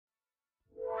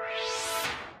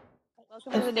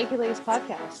Welcome to the Naked Ladies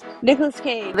podcast. Nicholas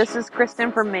Cage. This is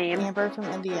Kristen from Maine. Amber from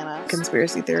Indiana.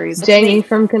 Conspiracy theories. Jamie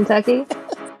from Kentucky.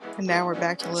 And now we're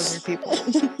back to lizard people.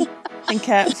 And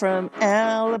Kat from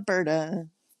Alberta.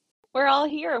 We're all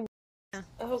here.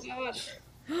 Oh gosh.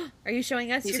 Are you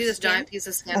showing us You your see this skin? giant piece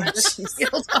of skin I just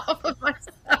peeled off of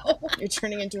myself? You're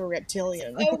turning into a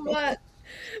reptilian. Oh, what?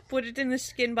 Put it in the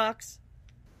skin box.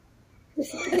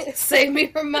 Save me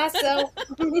from myself.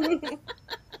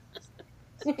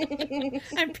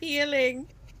 I'm peeling.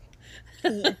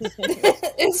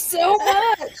 It's so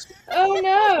much. Oh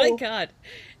no. Oh my god.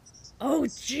 Oh,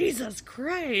 Jesus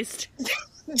Christ.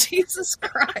 Jesus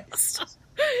Christ.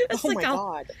 That's Oh like my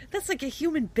god. That's like a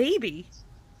human baby.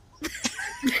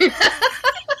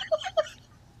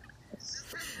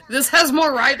 This has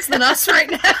more rights than us right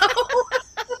now.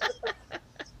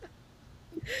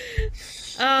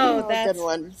 Oh, that's good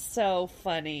one. so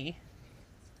funny.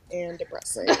 And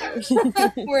depressing.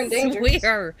 We're in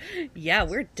danger.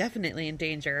 We're definitely in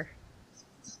danger.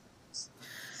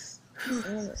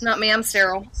 Not me, I'm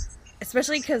sterile.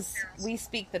 Especially because we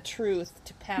speak the truth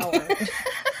to power.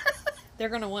 They're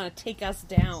going to want to take us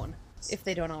down if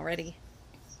they don't already.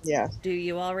 Yeah. Do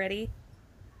you already?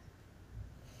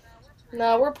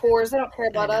 No, we're poor. They don't care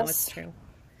about I know, us. it's true.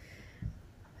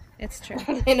 It's true.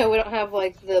 They know we don't have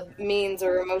like the means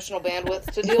or emotional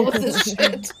bandwidth to deal with this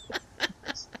shit.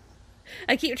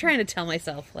 I keep trying to tell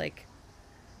myself, like,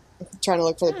 Trying to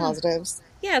look for the positives.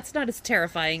 yeah, it's not as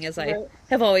terrifying as I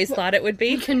have always thought it would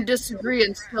We be. can disagree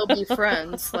and still be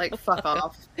friends. Like, fuck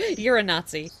off. You're a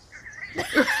Nazi.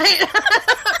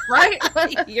 Right?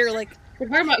 Right? You're like, We're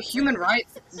talking about human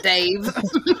rights, Dave.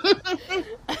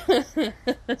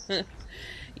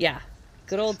 yeah,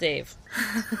 good old Dave.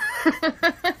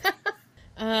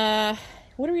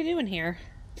 What are we doing here?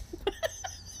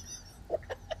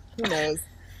 Who knows?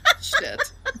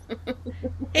 Shit.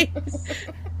 Hey,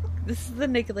 this is the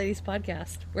Naked Ladies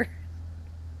podcast.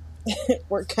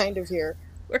 We're kind of here.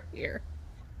 We're here.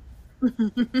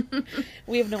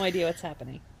 We have no idea what's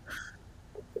happening.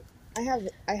 I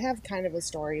have kind of a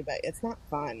story, but it's not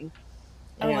fun.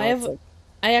 Oh,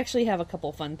 I actually have a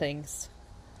couple fun things.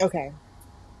 Okay.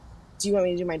 Do you want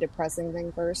me to do my depressing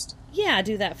thing first? Yeah,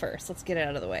 do that first. Let's get it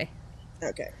out of the way.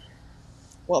 Okay.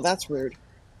 Well, that's rude.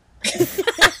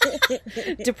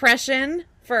 Depression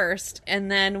first,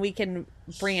 and then we can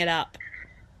bring it up.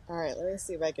 Alright, let me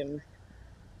see if I can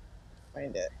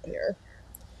find it here.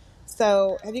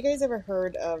 So, have you guys ever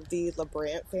heard of the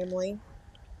LeBrant family?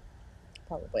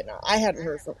 Probably not. I haven't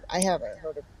heard of.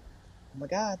 Oh my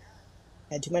god,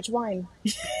 had too much wine.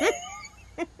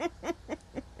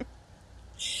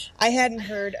 I hadn't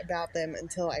heard about them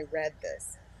until I read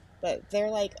this, but they're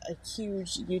like a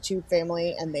huge YouTube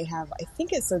family, and they have, I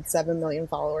think it said 7 million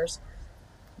followers.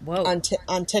 Whoa.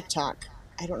 On TikTok.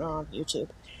 I don't know on YouTube,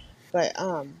 but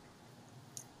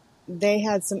they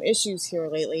had some issues here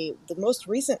lately. The most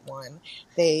recent one,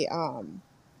 they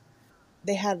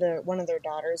had one of their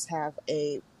daughters have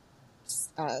a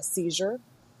seizure,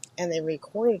 and they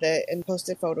recorded it and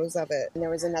posted photos of it. And there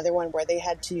was another one where they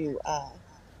had to,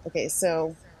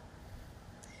 so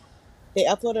they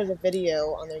uploaded a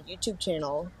video on their YouTube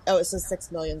channel. Oh, it says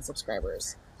 6 million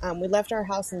subscribers. We left our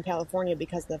house in California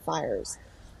because of the fires,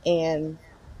 and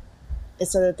it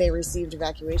said that they received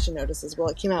evacuation notices. Well,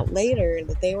 it came out later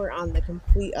that they were on the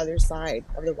complete other side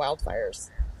of the wildfires.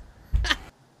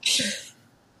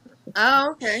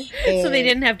 Oh, okay. So they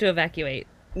didn't have to evacuate.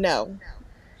 No.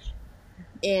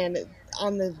 And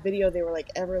on the video, they were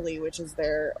like, Everly, which is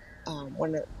their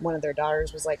one of their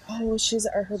daughters, was like, oh,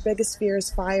 her biggest fear is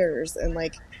fires, and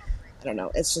like, I don't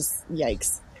know, it's just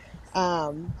yikes.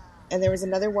 And there was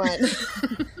another one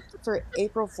for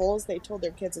April Fools. They told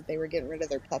their kids that they were getting rid of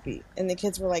their puppy, and the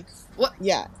kids were like, what?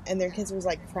 Yeah, and their kids was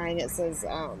like crying. It says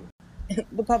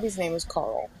the puppy's name was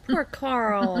Carl. Poor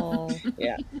Carl.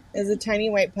 Yeah, it's a tiny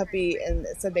white puppy, and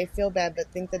it said they feel bad but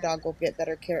think the dog will get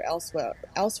better care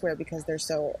elsewhere because they're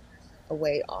so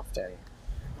away often.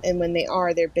 And when they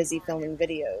are, they're busy filming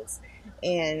videos.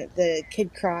 And the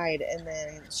kid cried, and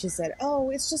then she said, oh,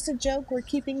 it's just a joke, we're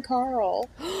keeping Carl.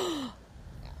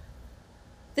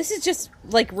 This is just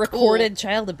like recorded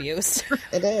child abuse.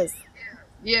 It is.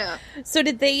 Yeah. So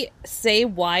did they say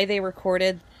why they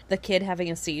recorded the kid having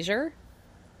a seizure?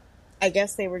 I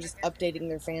guess they were just updating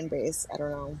their fan base. I don't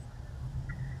know.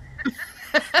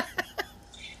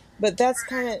 But that's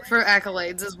kind of... For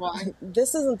accolades is why.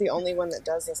 This isn't the only one that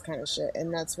does this kind of shit.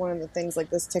 And that's one of the things,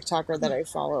 like this TikToker that I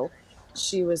follow,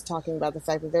 she was talking about the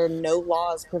fact that there are no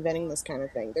laws preventing this kind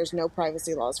of thing. There's no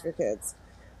privacy laws for kids.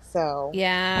 So...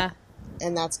 Yeah.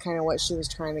 And that's kind of what she was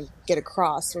trying to get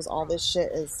across, was all this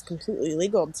shit is completely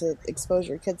legal to expose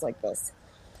your kids like this.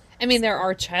 I mean, there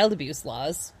are child abuse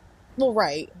laws. Well,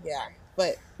 right, yeah.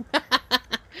 But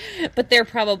But they're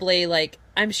probably like,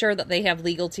 I'm sure that they have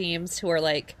legal teams who are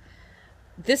like,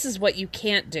 this is what you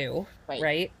can't do,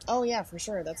 right? Oh, yeah, for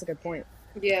sure. That's a good point.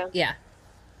 Yeah. Yeah.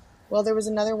 Well, there was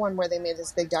another one where they made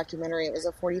this big documentary. It was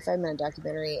a 45-minute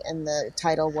documentary, and the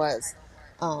title was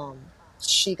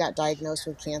She Got Diagnosed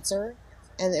with Cancer.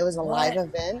 And it was a live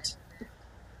event.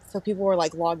 So people were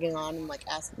like logging on and like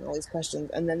asking all these questions.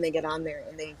 And then they get on there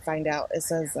and they find out. It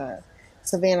says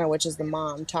Savannah, which is the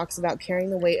mom, talks about carrying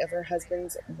the weight of her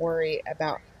husband's worry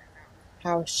about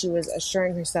how she was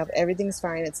assuring herself everything's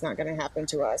fine, it's not going to happen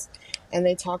to us. And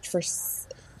they talked for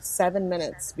 7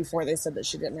 minutes before they said that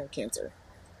she didn't have cancer.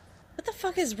 What the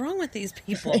fuck is wrong with these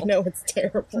people? I know, it's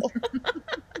terrible.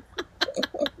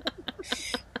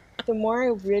 The more I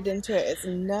read into it, it's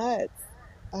nuts.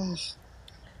 Ugh.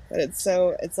 But it's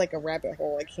like a rabbit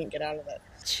hole. I can't get out of it.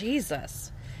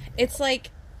 Jesus. It's like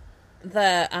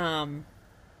the,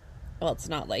 well, it's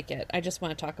not like it. I just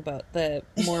want to talk about the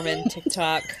Mormon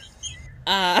TikTok.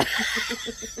 I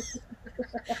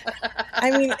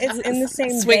mean, it's in the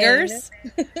same swingers,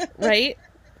 right?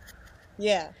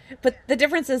 Yeah. But the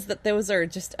difference is that those are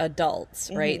just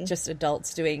adults, right? Mm-hmm. Just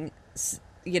adults doing,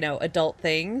 adult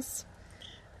things.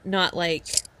 Not like...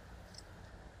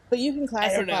 But you can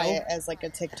I don't classify know. it as like a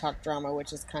TikTok drama,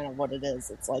 which is kind of what it is.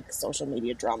 It's like social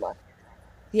media drama.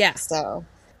 Yeah. So,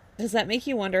 Does that make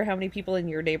you wonder how many people in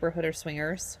your neighborhood are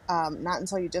swingers? not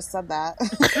until you just said that.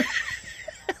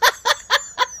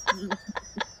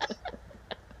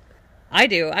 I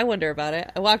do. I wonder about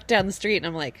it. I walk down the street and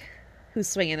I'm like, who's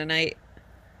swinging tonight?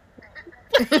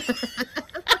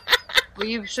 Well,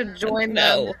 you should join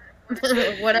No.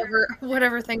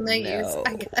 whatever thing they use,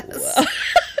 I guess.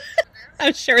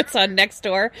 I'm sure it's on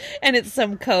Nextdoor, and it's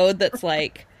some code that's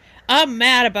like, I'm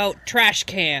mad about trash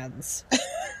cans.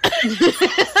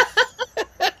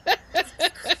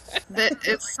 That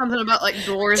it's something about like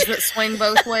doors that swing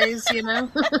both ways,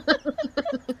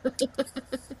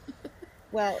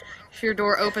 Well, If your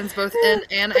door opens both in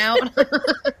and out.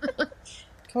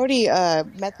 Cody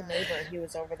met the neighbor. He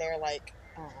was over there like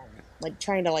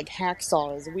trying to like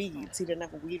hacksaw his weeds. He didn't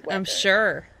have a weed whacker. I'm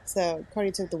sure. So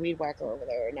Cody took the weed whacker over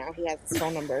there, and now he has his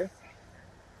phone number.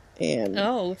 And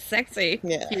Oh, sexy.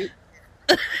 yeah, Cute.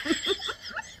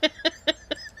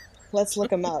 let's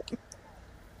look him up.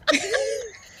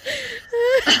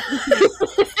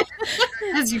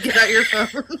 As you get out your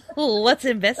phone. Let's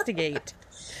investigate.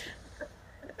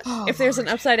 If there's an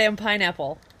upside down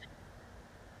pineapple,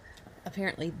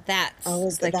 apparently that's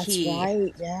the that's key.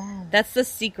 right. Yeah, That's the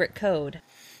secret code.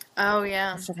 Oh,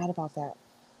 yeah. I forgot about that.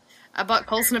 I bought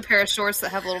Colson a pair of shorts that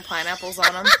have little pineapples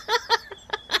on them.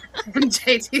 And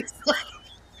JT's like...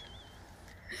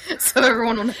 So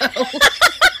everyone will know.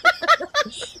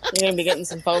 You're gonna be getting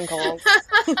some phone calls.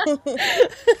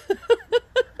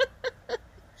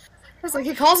 It's like,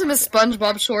 he calls him his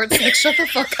SpongeBob shorts. Like, shut the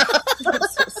fuck up.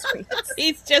 That's so sweet.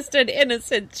 He's just an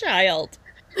innocent child.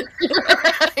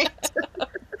 Right.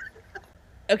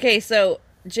 Okay, so,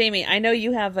 Jamie, I know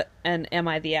you have an Am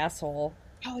I the Asshole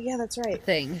Oh yeah, that's right.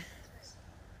 thing.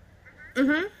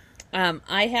 Mm-hmm.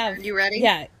 I have... You ready?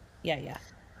 Yeah.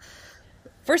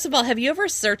 First of all, have you ever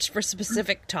searched for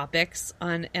specific topics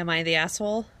on Am I the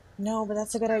Asshole? No, but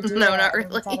that's a good idea. No, not I never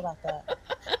really. thought about that.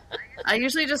 I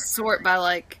usually just sort by,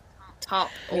 like,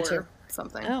 top Me too. or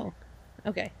something. Oh,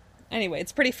 okay. Anyway,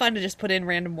 it's pretty fun to just put in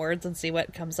random words and see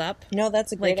what comes up. No,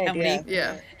 that's a great Like, how idea. many-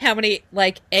 Yeah. How many,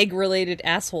 like, egg-related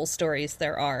asshole stories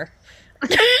there are.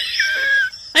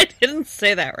 I didn't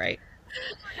say that right.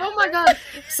 Oh my god.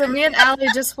 So me and Allie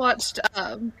just watched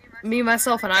Me,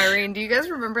 Myself, and Irene. Do you guys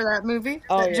remember that movie?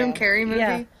 Oh, That Jim yeah. Carrey movie?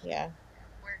 Yeah. Yeah.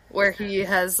 Where he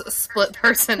has split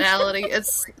personality.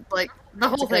 It's like, the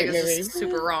whole a great thing is movie. just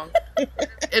super wrong.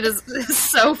 It's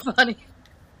so funny.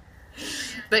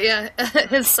 But yeah,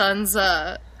 his sons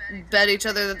bet each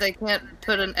other that they can't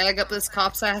put an egg up this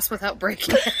cop's ass without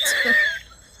breaking it.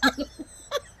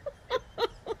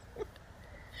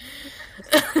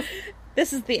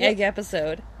 This is the egg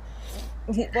episode.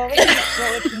 What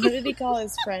did he call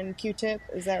his friend? Q-Tip?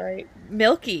 Is that right?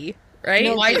 Milky, right?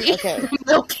 No, Whitey. Okay.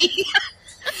 Milky.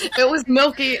 It was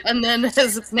Milky, and then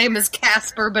his name is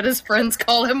Casper, but his friends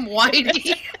call him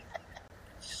Whitey.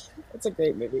 That's a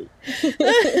great movie.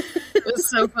 It was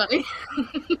so funny.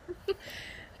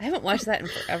 I haven't watched that in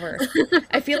forever.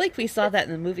 I feel like we saw that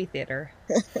in the movie theater.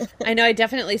 I know I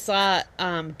definitely saw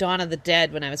Dawn of the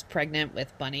Dead when I was pregnant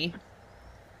with Bunny,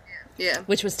 Yeah.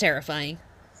 which was terrifying.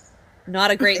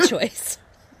 Not a great choice.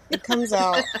 It comes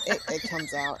out. It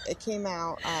comes out. It came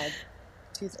out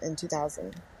in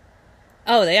 2000.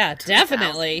 Oh yeah,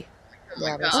 definitely.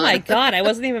 Yeah, Oh my god, I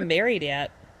wasn't even married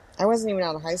yet. I wasn't even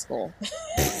out of high school.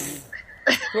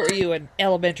 What were you in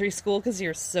elementary school? Because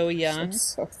you're so young. I'm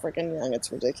so freaking young.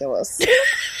 It's ridiculous.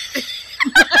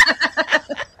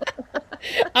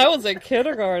 I was in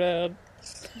kindergarten.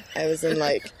 I was in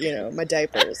my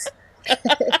diapers.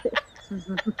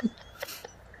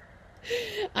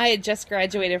 I had just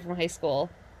graduated from high school.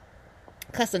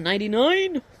 Class of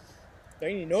 99.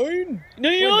 99.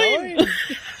 99.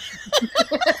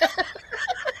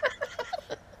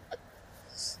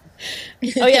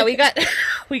 Oh yeah, we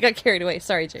got carried away.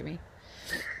 Sorry, Jamie.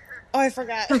 Oh, I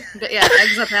forgot. But yeah,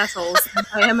 eggs up assholes.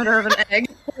 Diameter of an egg,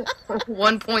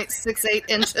 1.68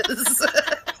 inches.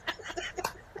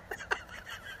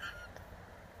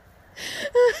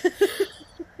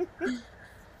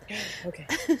 Okay.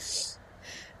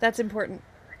 That's important.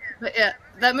 But yeah,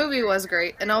 that movie was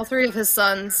great, and all three of his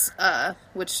sons,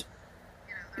 which,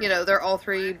 they're all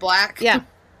three black. Yeah.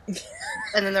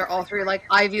 And then they're all three like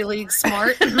Ivy League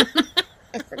smart.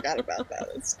 I forgot about that.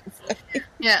 It's so funny.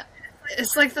 Yeah,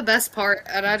 it's like the best part,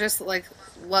 and I just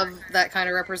love that kind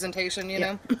of representation. You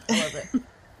know, I love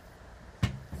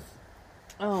it.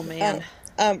 Oh man.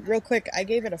 Real quick, I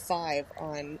gave it a 5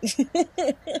 on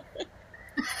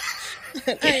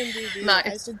IMDb. Nice.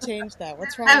 I should change that.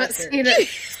 What's wrong I haven't with seen it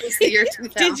since the year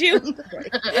 2000.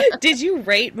 Did you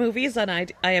rate movies on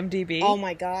IMDb? Oh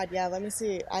my god, yeah, let me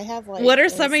see. I have What are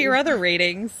some of your other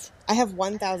ratings? I have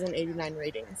 1,089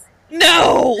 ratings.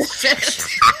 No!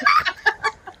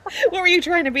 What were you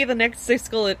trying to be, the next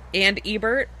Siskel and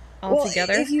Ebert all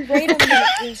together? If you rate them,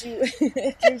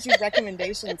 it gives you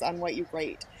recommendations on what you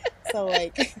rate. So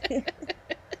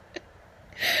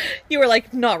you were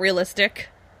like, not realistic.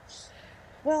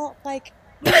 Well,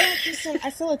 Kristen,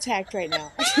 I feel attacked right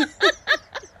now.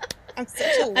 I'm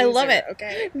such a loser, I love it.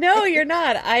 Okay. No, you're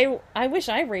not. I wish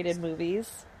I rated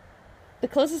movies. The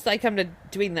closest I come to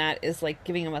doing that is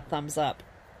giving them a thumbs up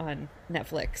on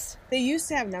Netflix. They used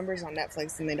to have numbers on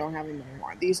Netflix, and they don't have them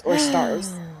anymore. Or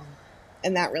stars,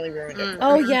 and that really ruined it.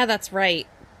 Oh yeah, that's right.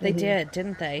 They did,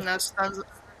 didn't they? And that's thumbs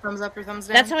up or thumbs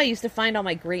down. That's how I used to find all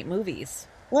my great movies.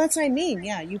 Well, that's what I mean.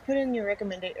 Yeah, you put in your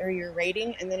your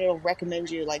rating, and then it'll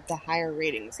recommend you the higher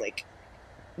ratings,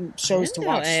 shows to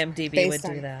watch. IMDb would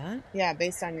do that. Yeah,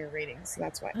 based on your ratings.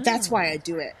 That's why. Oh. That's why I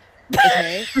do it.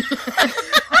 Okay.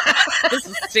 This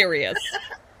is serious.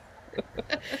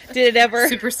 Did it ever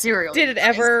super serial? Did it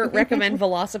ever recommend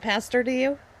Velocipaster to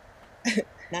you?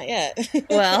 Not yet.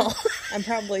 Well, I'm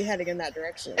probably heading in that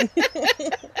direction.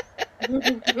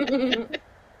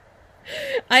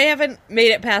 I haven't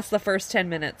made it past the first 10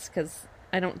 minutes because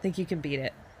I don't think you can beat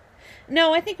it.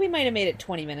 No, I think we might have made it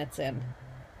 20 minutes in.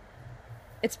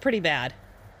 It's pretty bad.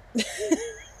 But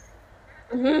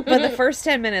the first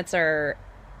 10 minutes are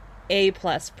A+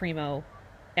 primo,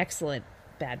 excellent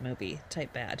bad movie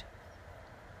type bad.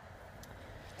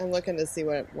 I'm looking to see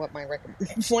what my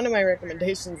one of my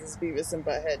recommendations is Beavis and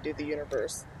Butthead Do the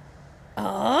Universe.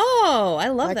 Oh, I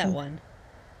love that one.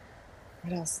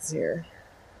 What else is here?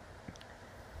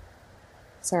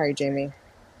 Sorry, Jamie.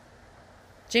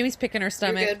 Jamie's picking her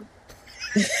stomach. You're good.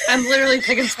 I'm literally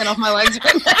taking skin off my legs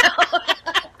right now.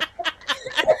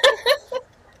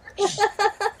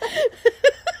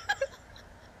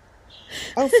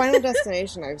 Oh, Final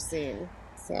Destination I've seen.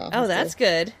 So Oh, that's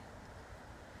good.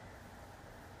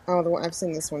 Oh, I've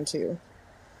seen this one too.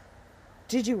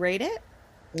 Did you rate it?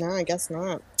 No, I guess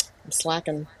not. I'm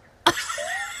slacking.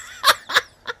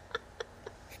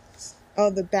 Oh,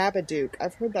 The Babadook.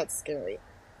 I've heard that's scary.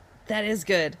 That is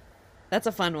good. That's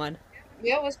a fun one.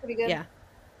 Yeah, it was pretty good. Yeah.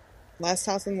 Last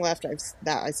House on the Left.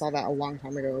 I saw that a long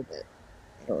time ago, but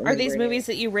I don't Are these remember movies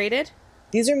that you rated?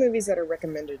 These are movies that are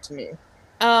recommended to me.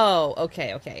 Oh,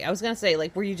 okay. I was gonna say,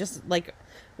 were you just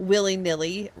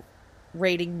willy-nilly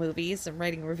rating movies and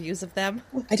writing reviews of them?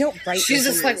 I don't write. She's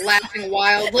just reviews. laughing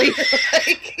wildly.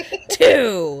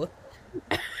 2.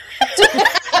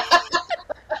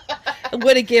 I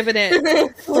would have given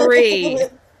it 3.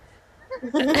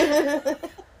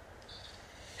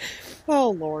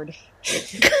 Oh Lord.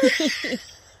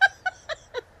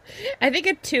 I think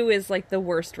a 2 is the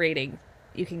worst rating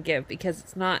you can give because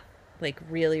it's not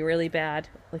really, really bad,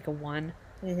 like a 1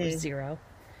 or 0.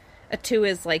 A 2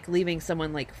 is leaving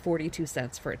someone 42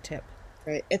 cents for a tip.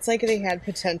 Right. It's like they had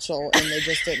potential and they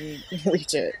just didn't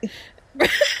reach it.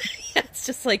 It's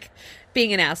just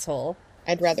being an asshole.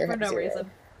 I'd rather For have no 0. reason.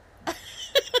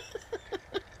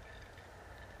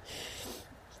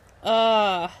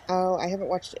 Oh, I haven't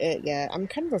watched it yet. I'm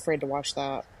kind of afraid to watch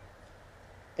that.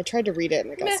 I tried to read it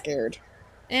and I got scared.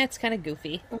 It's kind of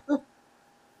goofy.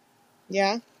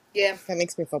 Yeah? Yeah. That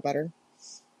makes me feel better.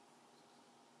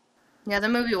 Yeah, the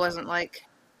movie wasn't like...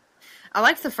 I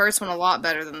liked the first one a lot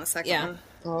better than the second one.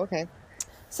 Oh, okay.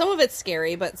 Some of it's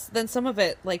scary, but then some of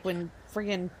it, like when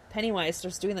friggin' Pennywise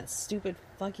starts doing that stupid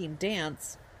fucking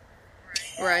dance,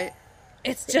 Right.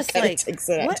 it's just Kinda like... takes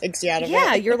you out of it.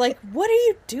 Yeah, you're like, what are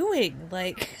you doing?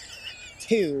 Like...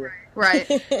 Two. Right.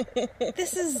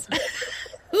 This is...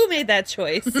 Who made that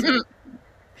choice?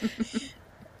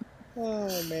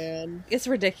 Oh, man. It's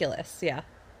ridiculous, yeah.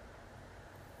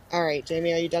 All right,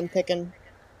 Jamie, are you done picking?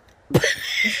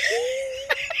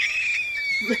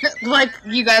 Like,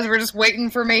 you guys were just waiting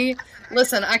for me.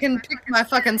 Listen, I can pick my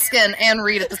fucking skin and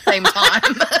read at the same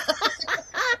time.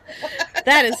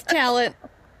 That is talent.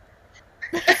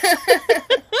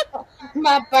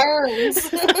 My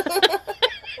burns.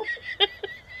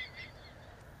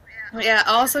 Yeah,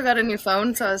 I also got a new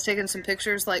phone, so I was taking some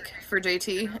pictures, like, for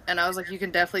JT, and I was like, you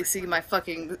can definitely see my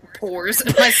fucking pores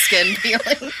and my skin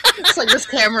peeling. It's like, this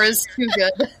camera is too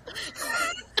good.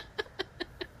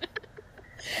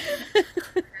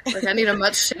 Like, I need a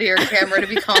much shittier camera to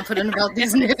be confident about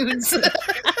these nudes.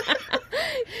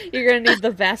 You're gonna need the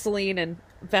Vaseline and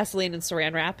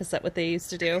saran wrap. Is that what they used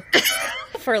to do?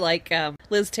 For, like,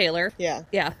 Liz Taylor. Yeah.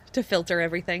 Yeah, to filter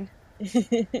everything.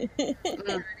 Good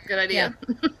idea.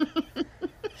 Yeah.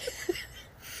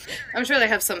 I'm sure they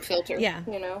have some filter. Yeah.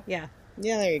 You know? Yeah.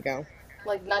 Yeah, there you go.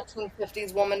 Like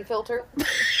 1950s woman filter.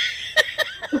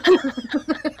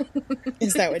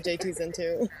 Is that what JT's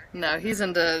into? No, he's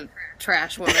into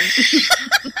trash women.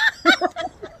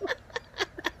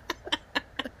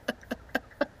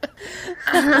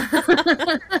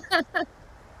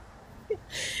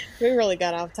 We really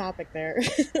got off topic there.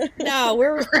 No,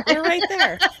 we're right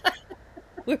there.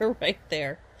 We're right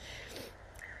there.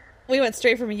 We went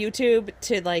straight from YouTube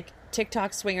to, like,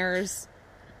 TikTok swingers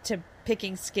to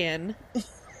picking skin.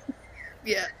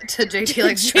 Yeah, to JT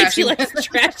likes trashy JT women. likes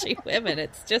trashy women.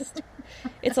 It's just,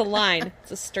 it's a line.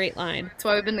 It's a straight line. That's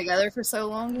why we've been together for so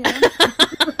long, you know?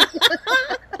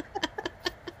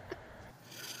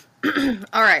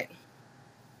 All right.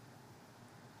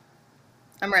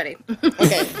 I'm ready.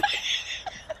 Okay.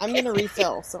 I'm going to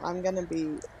refill, so I'm going to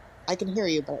be... I can hear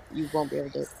you, but you won't be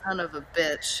able to... Son of a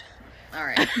bitch. All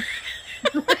right.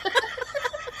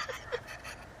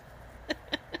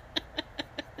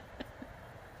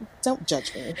 Don't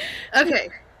judge me. Okay.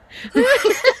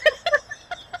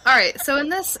 All right, so in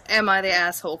this Am I the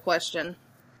Asshole question,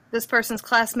 this person's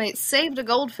classmate saved a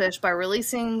goldfish by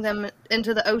releasing them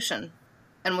into the ocean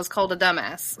and was called a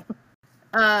dumbass.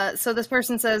 So this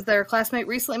person says their classmate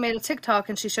recently made a TikTok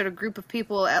and she showed a group of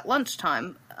people at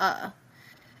lunchtime.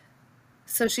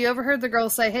 So she overheard the girl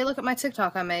say, "Hey, look at my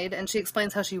TikTok I made," and she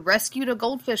explains how she rescued a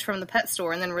goldfish from the pet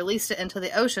store and then released it into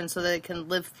the ocean so that it can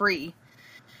live free.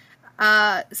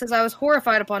 Says, "I was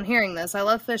horrified upon hearing this. I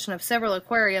love fish and have several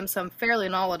aquariums, so I'm fairly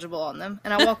knowledgeable on them.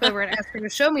 And I walked over and asked her to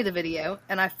show me the video,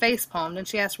 and I face-palmed, and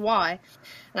she asked why.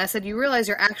 And I said, you realize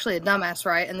you're actually a dumbass,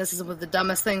 right? And this is one of the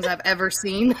dumbest things I've ever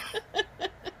seen."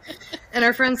 And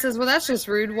her friend says, "Well, that's just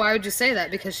rude. Why would you say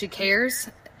that? Because she cares?"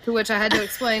 To which I had to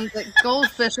explain that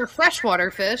goldfish are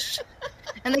freshwater fish,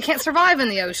 and they can't survive in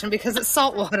the ocean because it's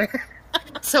saltwater.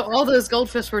 So all those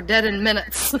goldfish were dead in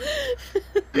minutes.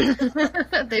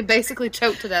 They basically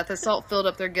choked to death as salt filled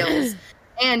up their gills.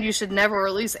 And you should never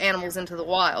release animals into the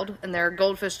wild. And there are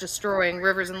goldfish destroying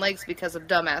rivers and lakes because of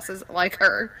dumbasses like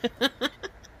her.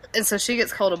 And so she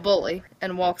gets called a bully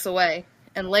and walks away.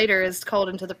 And later is called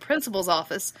into the principal's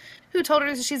office, who told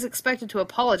her she's expected to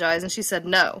apologize, and she said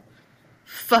no.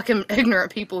 Fucking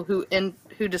ignorant people who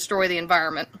destroy the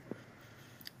environment.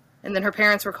 And then her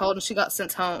parents were called and she got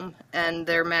sent home, and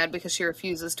they're mad because she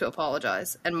refuses to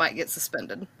apologize and might get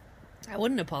suspended. I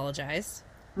wouldn't apologize.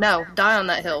 No, die on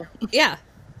that hill. Yeah.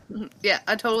 Yeah,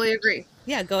 I totally agree.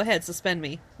 Yeah, go ahead, suspend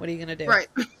me. What are you gonna do? Right.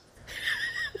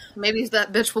 Maybe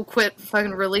that bitch will quit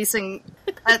fucking releasing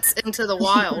pets into the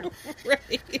wild.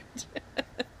 Right.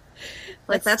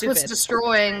 Like, that's what's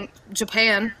destroying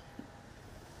Japan.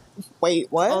 Wait,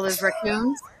 what? All those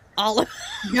raccoons. All of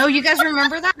No, you guys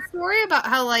remember that story about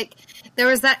how, like, there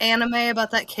was that anime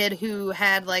about that kid who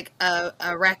had, like,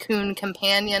 a raccoon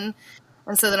companion,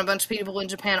 and so then a bunch of people in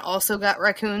Japan also got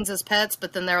raccoons as pets,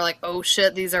 but then they were like, oh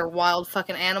shit, these are wild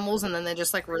fucking animals, and then they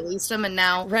just, like, released them, and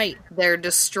now Right. they're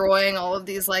destroying all of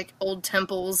these, like, old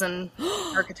temples and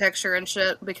architecture and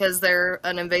shit because they're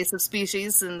an invasive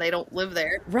species and they don't live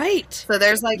there. Right. So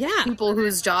there's, like, Yeah. people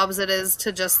whose jobs it is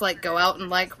to just, like, go out and,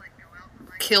 like,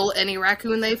 kill any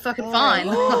raccoon they fucking find.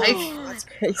 Like, That's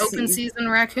crazy. open season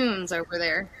raccoons over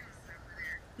there.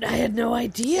 I had no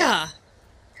idea.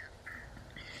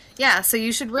 Yeah, so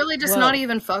you should really just Whoa. not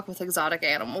even fuck with exotic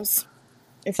animals.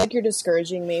 I feel like you're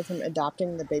discouraging me from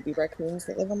adopting the baby raccoons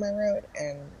that live on my road,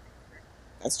 and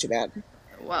that's too bad.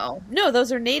 Well, No,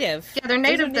 those are native. yeah, they're Those are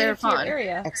native. They're to your fine.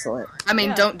 area. Excellent. I mean,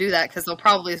 Yeah. don't do that because they'll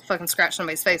probably fucking scratch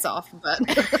somebody's face off. But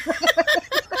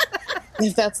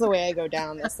If that's the way I go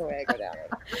down, that's the way I go down.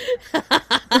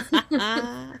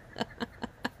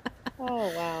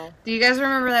 Oh, wow. do you guys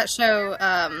remember that show,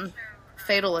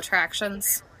 Fatal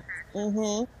Attractions?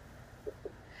 Mm-hmm.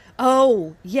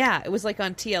 Oh, yeah. It was like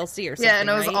on TLC or something. Yeah, and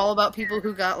it was right? all about people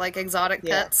who got like exotic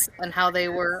Yeah. pets and how they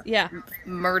were Yeah.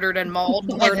 murdered and mauled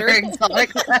by their exotic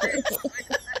pets.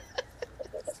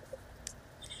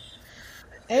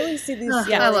 I always see these Ugh,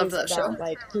 stories I love that about show.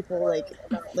 like people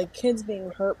like kids being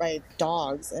hurt by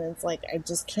dogs, and it's like I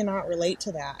just cannot relate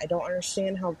to that. I don't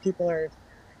understand how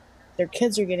their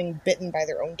kids are getting bitten by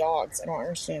their own dogs. I don't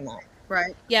understand that.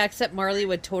 Right. Yeah, except Marley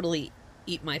would totally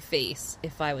eat my face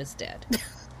if I was dead.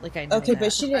 Like, I know Okay, that.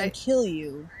 but she didn't Right. kill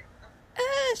you.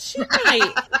 She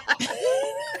might.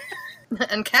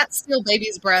 And cats steal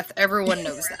baby's breath. Everyone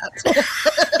knows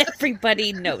that.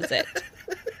 Everybody knows it.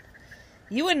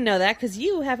 You wouldn't know that because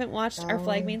you haven't watched Our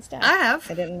Flag Means Death. I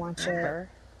have. I didn't watch it.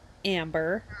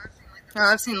 Amber. Oh,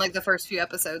 I've seen like the first few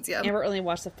episodes. Yeah. Amber only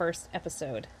watched the first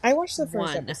episode. I watched the first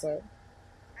One. episode.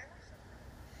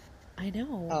 I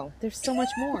know. Oh. There's so much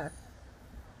more.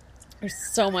 There's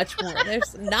so much more.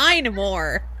 There's 9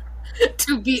 more.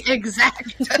 To be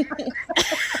exact.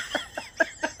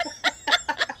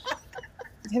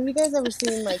 Have you guys ever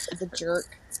seen like The Jerk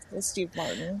with Steve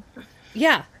Martin?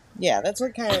 Yeah, Yeah, that's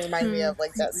what kind of reminded me of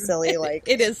like that silly like.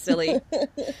 it is silly.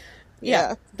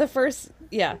 Yeah. The first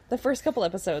couple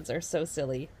episodes are so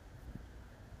silly.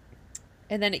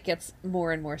 And then it gets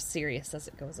more and more serious as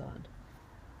it goes on.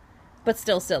 But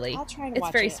still silly. I'll try to It's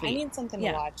watch very it. sweet. I need something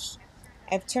Yeah. to watch.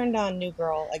 I've turned on New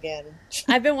Girl again.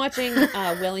 I've been watching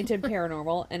Wellington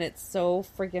Paranormal, and it's so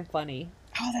freaking funny.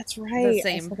 Oh, that's The right.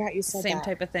 same, I forgot you said same that.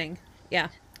 type of thing. Yeah.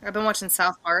 I've been watching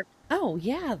South Park. Oh,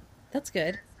 yeah. That's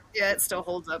good. Yeah, it still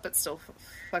holds up. It's still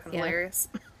fucking Yeah. hilarious.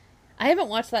 I haven't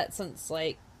watched that since,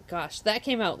 like, gosh, that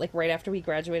came out, like, right after we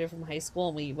graduated from high school,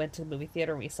 and we went to the movie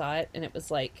theater and we saw it, and it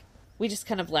was like, we just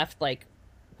kind of left, like,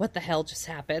 what the hell just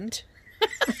happened?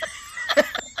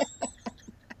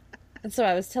 And so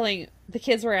I was telling the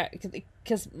kids were at,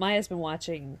 because Maya's been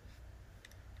watching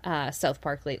South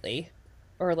Park lately,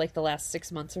 or like the last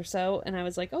 6 months or so, and I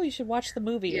was like, oh, you should watch the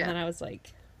movie. Yeah. And then I was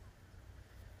like,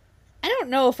 I don't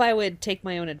know if I would take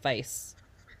my own advice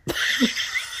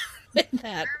with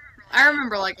that. I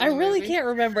remember like I really can't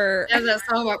remember. There's that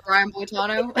song about Brian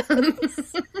Boitano.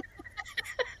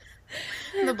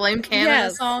 The Blame Canada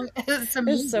Yes. song. It's a It's so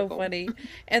musical. funny.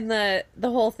 And the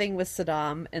whole thing with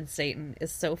Saddam and Satan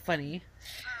is so funny.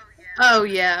 Oh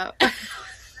yeah.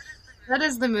 That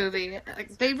is the movie.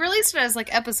 Like, they released it as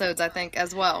like episodes, I think,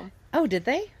 as well. Oh, did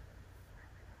they?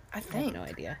 I I have think. no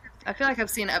idea. I feel like I've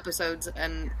seen episodes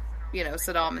and, you know,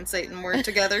 Saddam and Satan were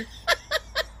together.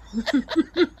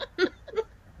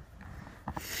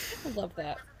 I love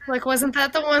that. Like, wasn't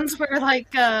that the ones where,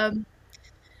 like,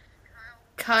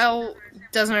 Kyle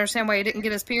doesn't understand why he didn't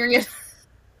get his period?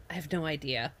 I have no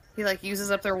idea. He, like,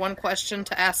 uses up their one question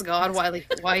to ask God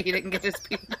why he didn't get his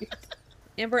period.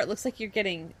 Amber, it looks like you're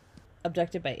getting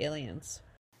abducted by aliens.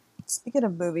 Speaking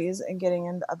of movies and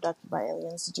getting abducted by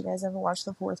aliens, did you guys ever watch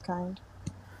The Fourth Kind?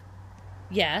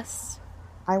 Yes.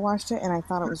 I watched it and I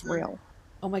thought it was real.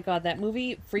 Oh my god, that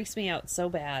movie freaks me out so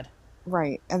bad.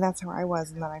 Right, and that's how I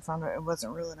was, and then I found out it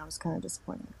wasn't real, and I was kind of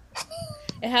disappointed.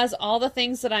 It has all the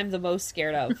things that I'm the most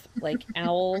scared of, like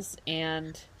owls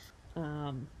and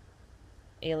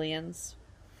aliens,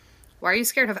 Why are you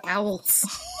scared of owls?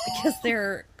 because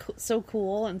they're so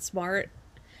cool and smart.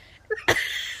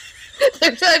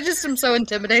 I just am so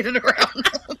intimidated around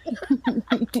them.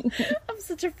 I'm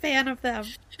such a fan of them.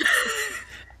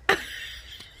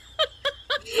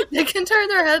 They can turn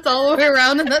their heads all the way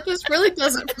around, and that just really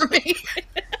does it for me.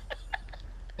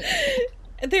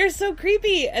 They're so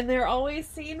creepy, and they're always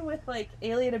seen with like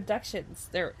alien abductions.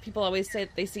 People always say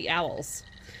that they see owls,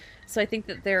 so I think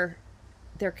that they're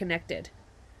connected.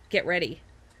 Get ready.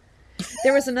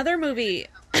 There was another movie.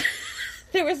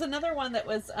 There was another one that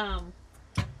was.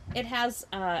 It has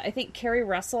I think Carrie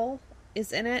Russell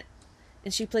is in it,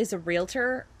 and she plays a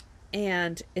realtor,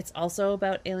 and it's also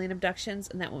about alien abductions,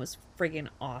 and that one was friggin'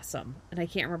 awesome. And I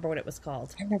can't remember what it was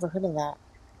called. I've never heard of that.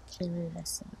 Carrie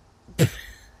Russell.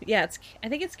 Yeah, I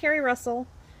think it's Carrie Russell.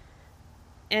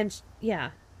 And yeah,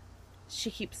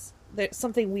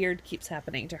 something weird keeps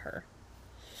happening to her.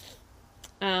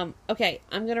 Okay,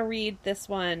 I'm going to read this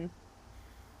one.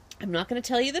 I'm not going to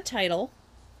tell you the title.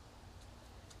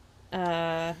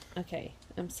 Okay.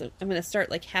 I'm going to start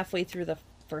like halfway through the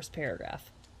first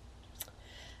paragraph.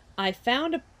 I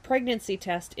found a pregnancy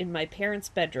test in my parents'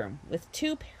 bedroom with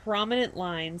 2 prominent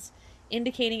lines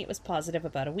indicating it was positive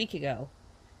about a week ago.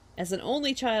 As an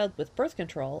only child with birth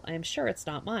control, I am sure it's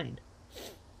not mine.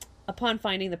 Upon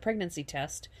finding the pregnancy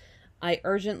test, I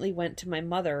urgently went to my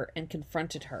mother and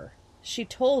confronted her. She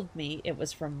told me it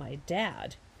was from my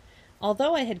dad.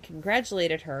 Although I had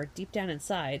congratulated her deep down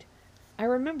inside, I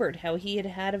remembered how he had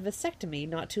had a vasectomy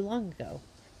not too long ago.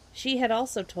 She had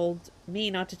also told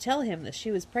me not to tell him that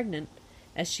she was pregnant,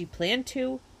 as she planned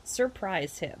to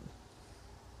surprise him.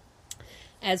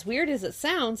 As weird as it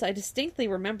sounds, I distinctly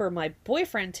remember my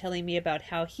boyfriend telling me about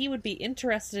how he would be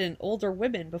interested in older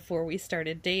women before we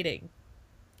started dating.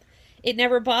 It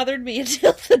never bothered me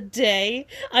until the day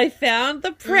I found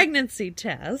the pregnancy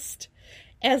test,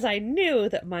 as I knew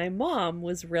that my mom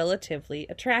was relatively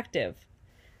attractive.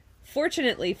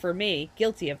 Fortunately for me,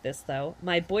 guilty of this though,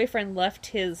 my boyfriend left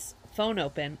his phone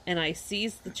open, and I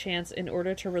seized the chance in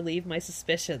order to relieve my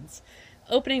suspicions.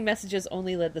 Opening messages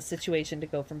only led the situation to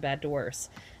go from bad to worse.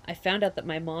 I found out that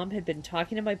my mom had been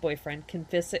talking to my boyfriend,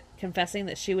 confessing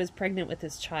that she was pregnant with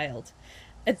his child.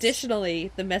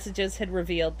 Additionally, the messages had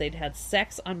revealed they'd had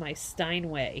sex on my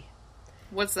Steinway.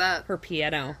 What's that? Her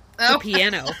piano. Oh. Her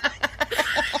piano.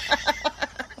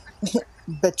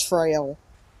 Betrayal.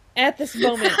 At this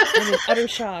moment, I'm in utter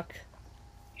shock.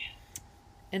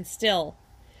 And still,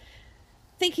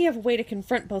 thinking of a way to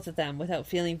confront both of them without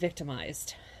feeling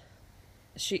victimized.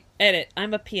 Edit,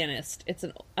 I'm a pianist. It's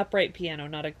an upright piano,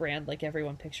 not a grand like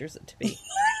everyone pictures it to be.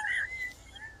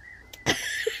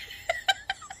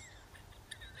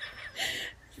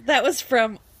 That was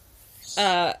from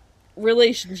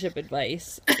relationship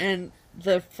advice. And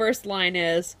the first line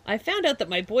is, I found out that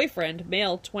my boyfriend,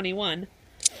 male 21,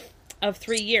 of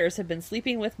 3 years, had been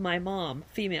sleeping with my mom,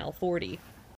 female 40.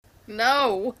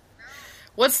 No.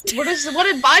 What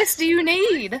advice do you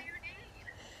need?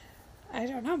 I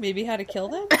don't know, maybe how to kill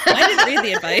them? I didn't read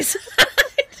the advice.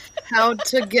 How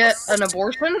to get an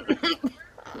abortion?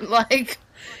 Like,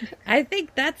 I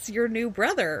think that's your new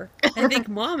brother. I think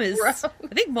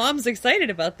mom's excited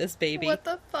about this baby. what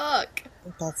the fuck?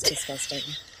 That's disgusting.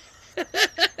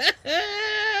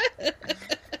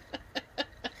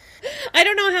 I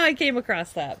don't know how I came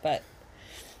across that, but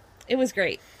it was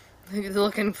great.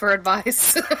 Looking for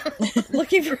advice.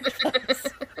 Looking for advice.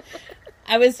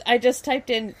 I just typed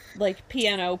in, like,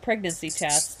 piano pregnancy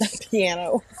test.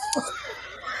 Piano.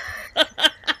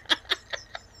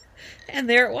 And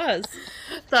there it was.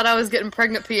 Thought I was getting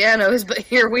pregnant pianos, but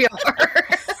here we are.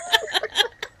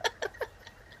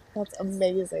 That's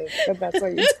amazing. But that's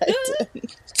what you typed in.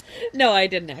 No, I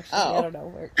didn't actually. Oh. I don't know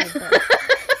where it came from.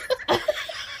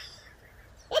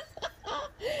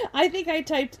 I think I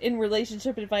typed in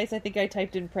relationship advice. I think I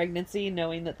typed in pregnancy,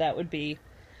 knowing that would be,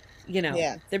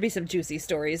 Yeah. there'd be some juicy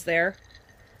stories there.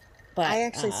 But I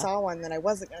actually saw one that I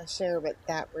wasn't going to share, but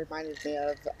that reminded me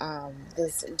of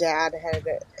this dad had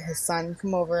his son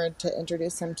come over to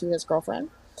introduce him to his girlfriend,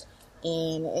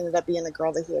 and it ended up being the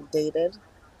girl that he had dated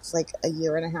like a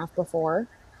year and a half before,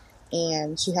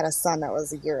 and she had a son that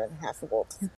was a year and a half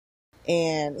old,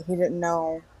 and he didn't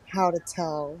know how to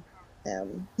tell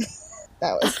him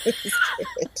that was his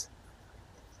kid.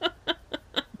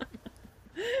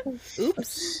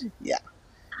 Oops. Yeah.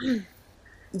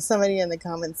 Somebody in the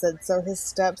comments said, so his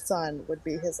stepson would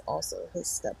be also his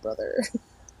stepbrother.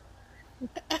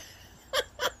 That's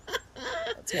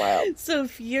wild. So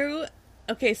if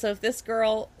this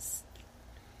girl,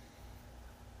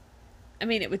 I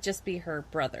mean, it would just be her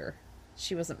brother.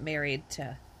 She wasn't married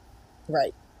to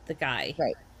Right. the guy.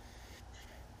 Right.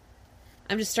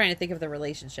 I'm just trying to think of the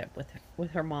relationship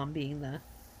with her mom being the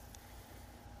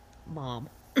mom.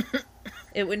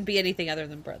 It wouldn't be anything other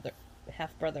than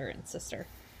half brother and sister.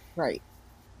 Right.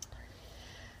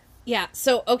 Yeah,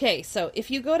 so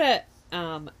if you go to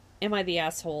Am I the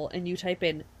Asshole and you type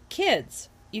in kids,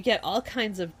 you get all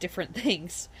kinds of different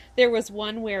things. There was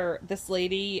one where this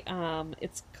lady,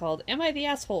 it's called Am I the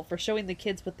Asshole for showing the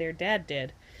kids what their dad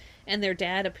did. And their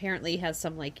dad apparently has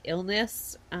some, like,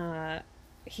 illness.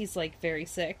 He's, like, very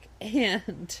sick.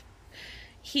 And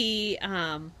he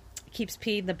keeps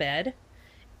peeing the bed.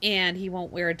 And he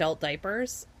won't wear adult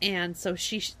diapers. And so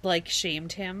she, like,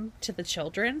 shamed him to the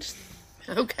children.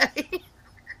 Okay.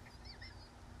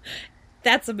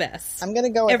 That's a mess. I'm going to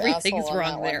go with Everything's asshole on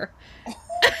wrong that there.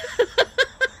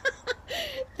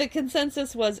 The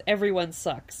consensus was everyone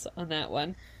sucks on that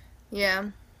one. Yeah.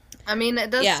 I mean,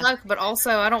 it does suck, but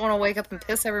also I don't want to wake up and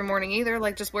piss every morning either.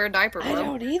 Like, just wear a diaper, bro. I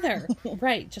don't either.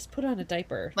 Right, just put on a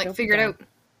diaper. Like, Don't figure it be out.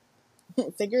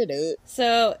 Figure it out.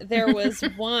 So there was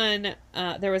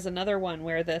there was another one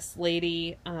where this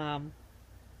lady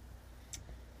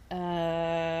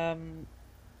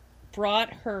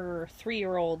brought her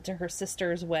 3-year-old to her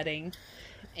sister's wedding,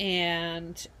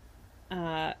 and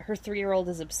her 3-year-old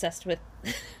is obsessed with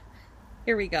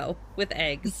here we go, with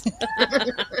eggs.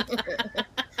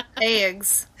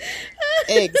 Eggs.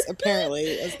 Eggs, apparently,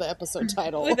 is the episode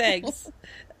title. With eggs.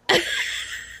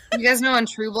 You guys know on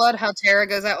True Blood how Tara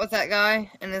goes out with that guy,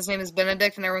 and his name is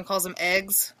Benedict, and everyone calls him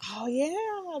Eggs? Oh, yeah,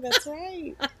 that's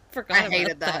right. Forgot I about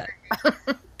hated that.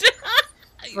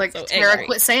 So Tara, angry.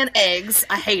 quit saying eggs.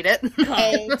 I hate it.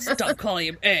 Eggs. Stop calling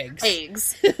him eggs.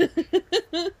 Eggs.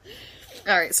 All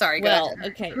right, sorry. Go Well,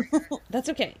 ahead. okay. That's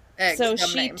okay. Eggs, So dumb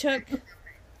she name.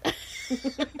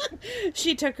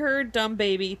 took her dumb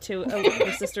baby to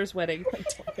her sister's wedding,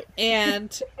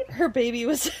 and her baby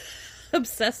was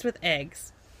obsessed with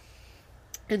eggs.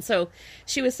 And so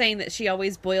she was saying that she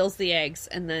always boils the eggs,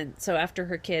 and then so after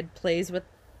her kid plays with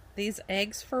these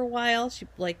eggs for a while, she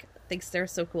like thinks they're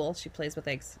so cool. She plays with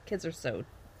eggs. Kids are so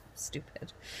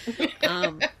stupid.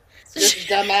 This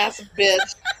dumbass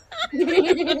bitch.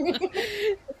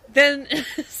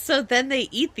 Then they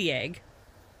eat the egg.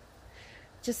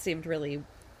 Just seemed really,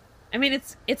 I mean,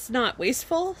 it's not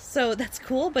wasteful, so that's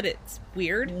cool, but it's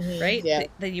weird, right? yeah.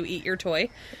 Then you eat your toy.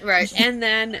 Right. And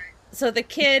then, so the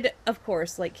kid, of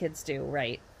course, like kids do,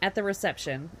 right? At the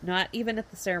reception, not even at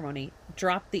the ceremony,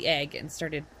 dropped the egg and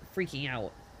started freaking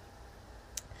out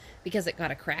because it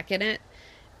got a crack in it.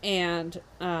 And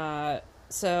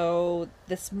so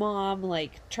this mom,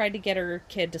 like, tried to get her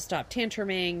kid to stop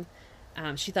tantruming.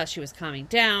 She thought she was calming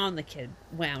down. The kid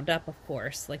wound up, of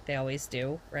course, like they always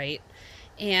do, right?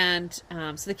 And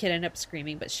so the kid ended up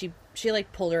screaming, but she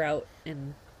like pulled her out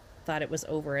and thought it was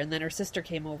over. And then her sister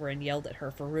came over and yelled at her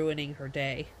for ruining her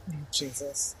day.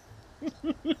 Jesus.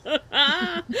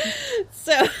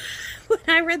 So when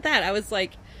I read that, I was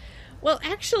like, well,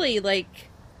 actually, like,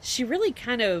 she really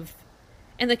kind of,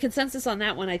 and the consensus on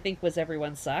that one, I think, was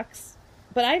everyone sucks.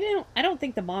 But I don't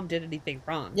think the mom did anything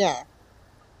wrong. Yeah.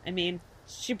 I mean,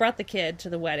 she brought the kid to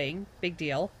the wedding. Big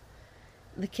deal.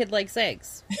 The kid likes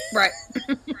eggs. Right.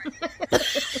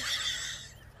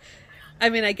 I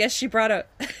mean, I guess she brought a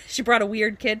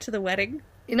weird kid to the wedding.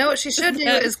 You know what she should do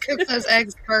is cook those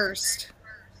eggs first.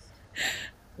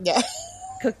 Yeah.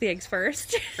 Cook the eggs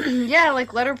first. Yeah,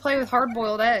 like let her play with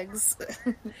hard-boiled eggs.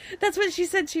 That's what she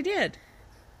said she did.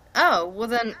 Oh, well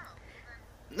then,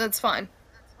 that's fine.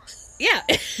 Yeah.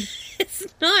 It's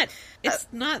not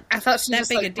I thought she that just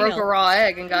big a like broke deal. a raw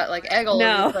egg and got like egg all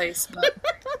over the place. But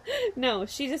No,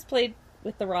 she just played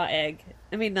with the raw egg.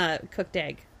 I mean, the cooked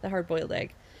egg, the hard-boiled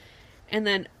egg. And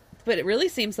then, but it really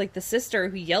seems like the sister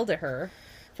who yelled at her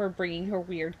for bringing her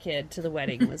weird kid to the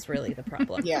wedding was really the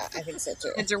problem. Yeah, I think so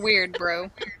too. kids are weird,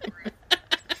 bro.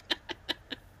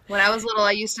 When I was little,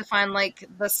 I used to find like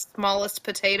the smallest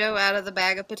potato out of the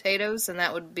bag of potatoes, and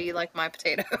that would be like my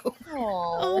potato.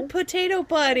 Oh, potato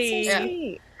buddy. so Yeah.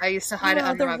 sweet. I used to hide it Oh,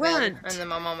 under the my bed, runt. and then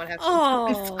my mom would have to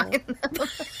Oh. find them.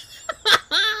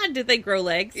 Did they grow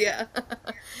legs? Yeah,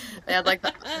 they had like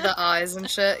the eyes and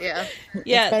shit. Yeah,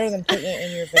 Yeah. It's better than putting it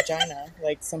in your vagina,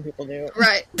 like some people do.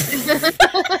 right.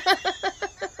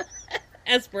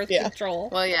 As birth Yeah. control.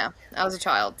 Well, yeah, I was a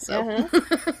child, so Uh-huh.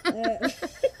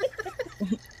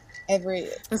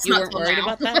 it's You not weren't till worried now.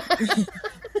 about that?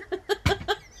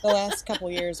 The last couple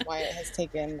years, Wyatt has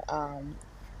taken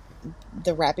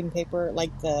the wrapping paper,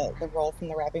 like the roll from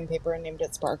the wrapping paper, and named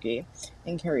it Sparky,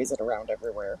 and carries it around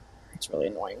everywhere. It's really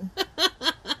annoying.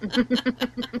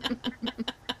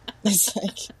 It's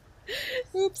like,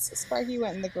 oops, Sparky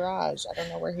went in the garage. I don't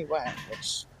know where he went,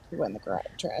 which he went in the garage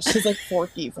trash. He's like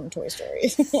Forky from Toy Story.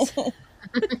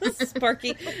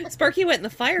 Sparky went in the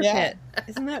fire Yeah. pit.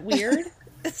 Isn't that weird?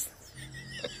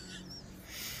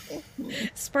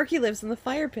 Sparky lives in the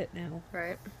fire pit now.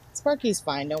 Right. Sparky's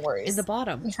fine, no worries. In the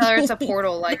bottom. Tell her it's a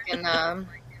portal, like in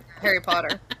Harry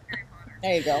Potter.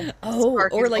 There you go. Oh,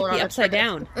 Sparky's or like going on the a upside trip.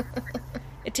 down.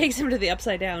 It takes him to the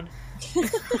upside down.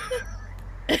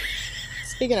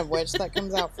 Speaking of which, that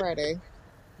comes out Friday. We're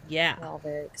Yeah. all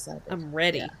very excited. I'm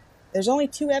ready. Yeah. There's only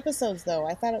 2 episodes, though.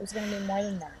 I thought it was going to be more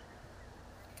than that.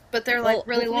 But they're Well, like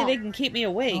really hopefully long. they can keep me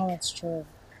awake. Oh, that's true.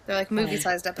 They're like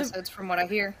movie-sized episodes, from what I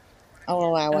hear. I'll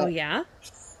allow Oh, it. yeah?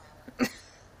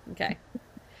 Okay.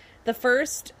 The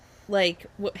first, like,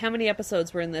 how many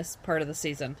episodes were in this part of the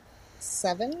season?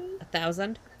 7?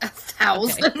 1,000?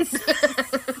 1,000.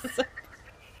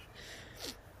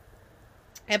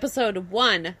 Episode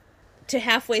 1 to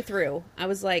halfway through, I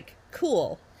was like,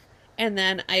 cool. And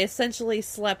then I essentially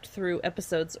slept through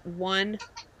episodes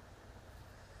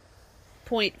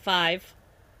 1.5,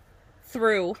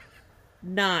 through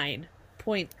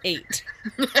 9.8.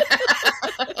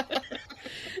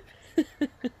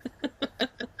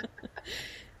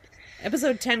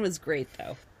 Episode 10 was great,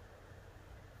 though.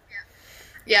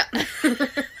 Yeah. I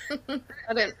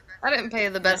didn't pay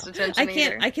the best attention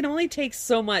either. I can only take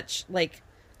so much, like,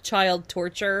 child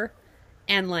torture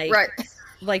and, like, right.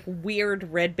 like,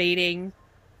 weird red baiting,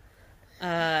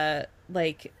 I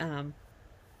don't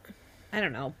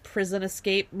know, prison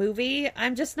escape movie.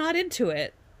 I'm just not into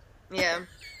it. Yeah.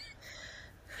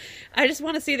 I just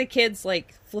want to see the kids,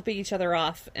 like, flipping each other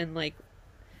off and, like,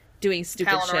 doing stupid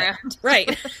Howling shit. around.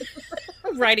 Right.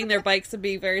 Riding their bikes and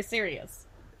being very serious.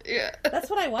 Yeah. That's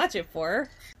what I watch it for.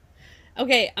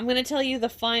 Okay, I'm going to tell you the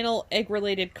final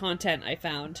egg-related content I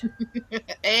found.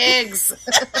 Eggs!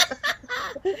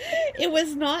 It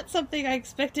was not something I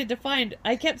expected to find.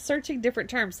 I kept searching different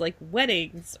terms, like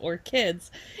weddings or kids,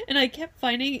 and I kept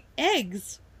finding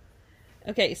eggs.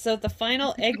 Okay, so the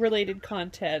final egg-related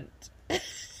content...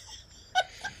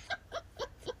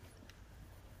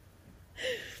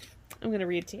 I'm going to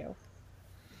read to you.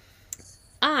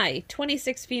 I,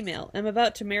 26 female, am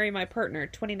about to marry my partner,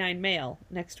 29 male,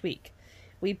 next week.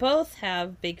 We both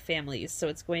have big families, so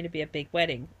it's going to be a big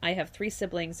wedding. I have 3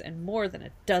 siblings and more than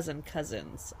a dozen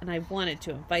cousins, and I wanted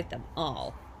to invite them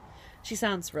all. She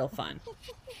sounds real fun.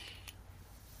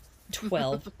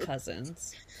 12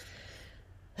 cousins.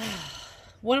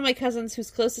 One of my cousins who's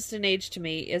closest in age to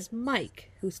me is Mike,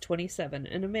 who's 27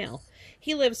 and a male.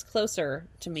 He lives closer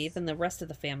to me than the rest of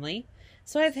the family,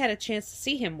 so I've had a chance to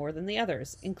see him more than the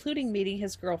others, including meeting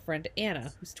his girlfriend,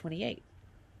 Anna, who's 28.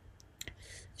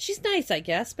 She's nice, I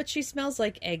guess, but she smells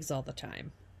like eggs all the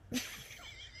time.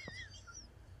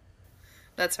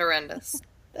 That's horrendous.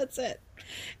 That's it.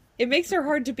 It makes her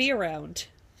hard to be around.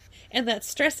 And that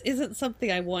stress isn't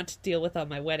something I want to deal with on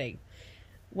my wedding.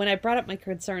 When I brought up my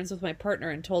concerns with my partner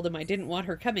and told him I didn't want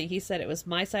her coming, he said it was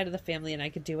my side of the family and I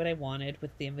could do what I wanted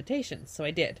with the invitation. So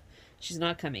I did. She's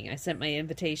not coming. I sent my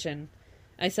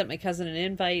cousin an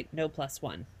invite, no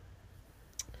 +1.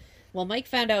 Well, Mike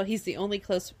found out he's the only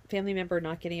close family member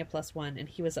not getting a +1, and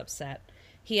he was upset.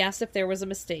 He asked if there was a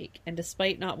mistake, and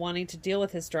despite not wanting to deal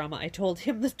with his drama, I told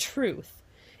him the truth.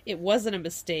 It wasn't a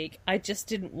mistake. I just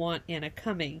didn't want Anna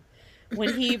coming.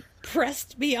 When he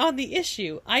pressed me on the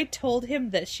issue, I told him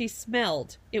that she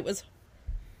smelled. It was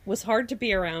hard to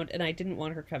be around, and I didn't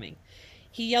want her coming.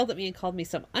 He yelled at me and called me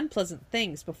some unpleasant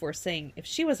things before saying if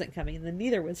she wasn't coming, then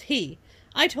neither was he.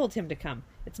 I told him to come.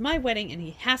 It's my wedding, and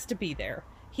he has to be there.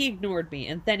 He ignored me,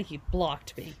 and then he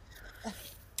blocked me.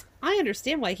 I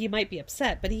understand why he might be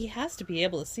upset, but he has to be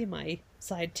able to see my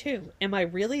side, too. Am I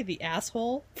really the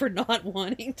asshole for not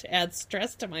wanting to add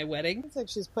stress to my wedding? Looks like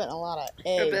she's putting a lot of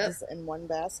eggs in one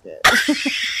basket.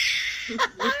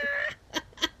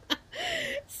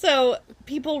 So,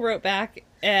 people wrote back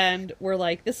and were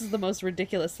like, this is the most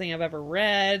ridiculous thing I've ever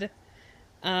read.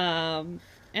 And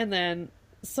then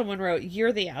someone wrote,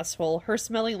 you're the asshole. Her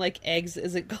smelling like eggs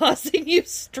isn't causing you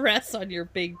stress on your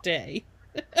big day.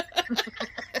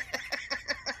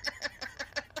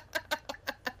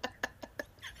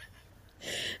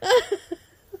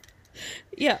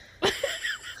 Yeah.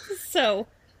 So,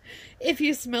 if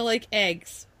you smell like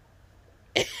eggs,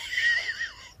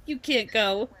 you can't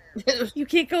go. You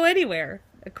can't go anywhere,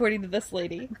 according to this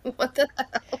lady. What the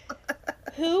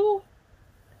hell?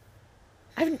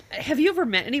 Have you ever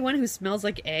met anyone who smells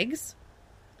like eggs?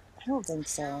 I don't think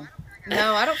so.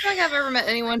 No, I don't think I've ever met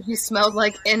anyone who smelled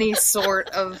like any sort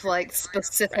of, like,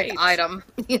 specific item,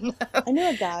 you know? I knew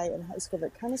a guy in high school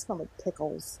that kind of smelled like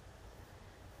pickles.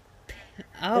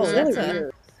 Oh, It was that's really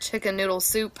weird. Chicken noodle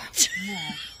soup.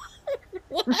 Yeah.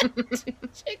 What?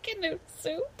 Chicken noodle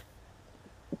soup?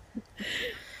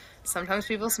 Sometimes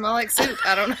people smell like soup.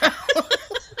 I don't know.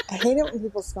 I hate it when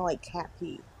people smell like cat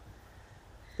pee.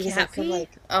 Because Cat I feel pee? like,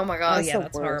 Oh my Oh, god. yeah, the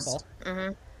that's worst. horrible.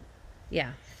 Mm-hmm.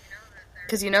 Yeah.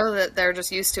 Because you know that they're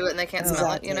just used to it and they can't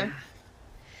smell it, you know?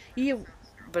 You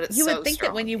But it's You so would think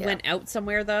strong. that when you Yeah. went out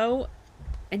somewhere, though,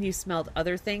 and you smelled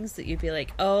other things, that you'd be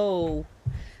like, oh,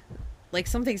 like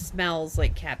something smells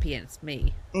like cat pee and it's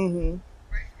me. mm-hmm.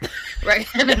 Right,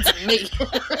 and it's me.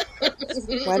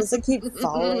 Why does it keep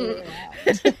following me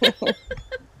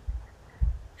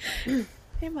around?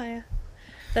 Hey, Maya.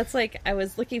 That's like, I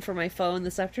was looking for my phone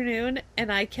this afternoon,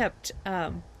 and I kept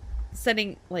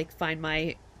sending, like, find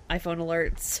my iPhone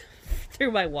alerts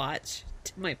through my watch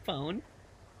to my phone.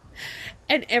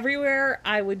 And everywhere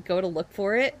I would go to look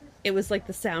for it, it was like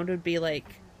the sound would be,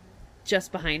 like,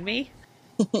 just behind me.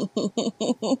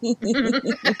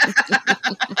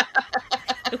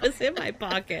 It was in my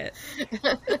pocket.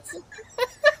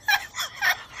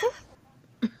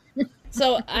 So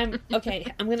So I'm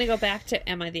gonna go back to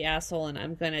Am I the Asshole, and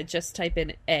I'm gonna just type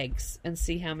in eggs and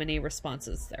see how many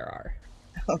responses there are.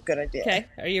 Oh, good idea. Okay,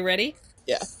 are you ready?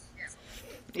 Yeah.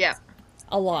 Yeah.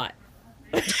 A lot.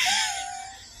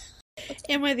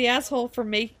 Am I the asshole for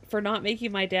not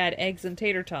making my dad eggs and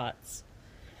tater tots?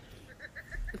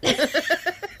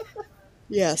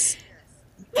 Yes.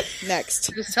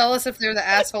 Next. Just tell us if they're the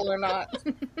asshole or not.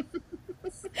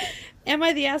 Am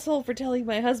I the asshole for telling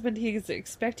my husband he's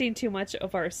expecting too much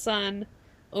of our son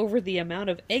over the amount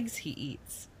of eggs he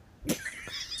eats?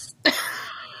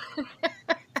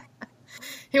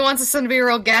 He wants his son to be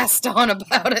real gassed on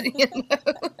about it, you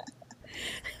know?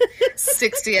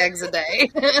 60 eggs a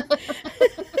day.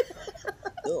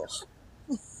 Ugh.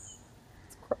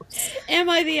 Am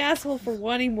I the asshole for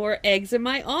wanting more eggs in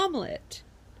my omelet?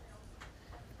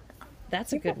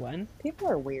 That's a good one. People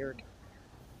are weird.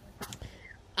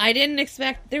 I didn't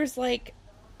expect... There's like...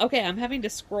 Okay, I'm having to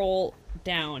scroll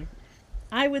down.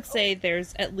 I would say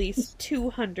there's at least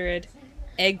 200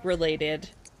 egg-related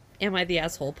Am I the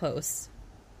Asshole posts.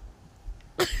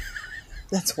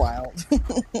 That's wild.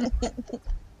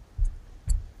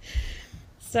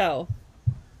 So,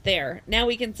 there. Now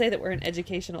we can say that we're an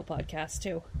educational podcast,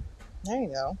 too. There you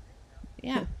go.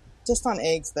 Yeah. Just on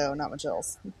eggs, though, not much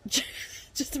else.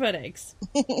 Just about eggs.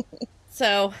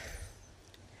 So,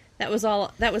 that was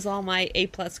all my A+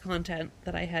 content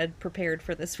that I had prepared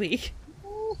for this week.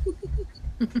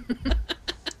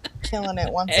 Killing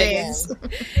it once Eggs. again.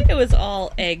 It was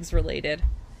all eggs related.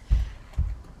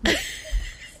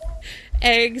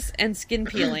 Eggs and skin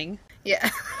peeling. Yeah.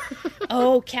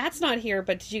 Oh, Kat's not here,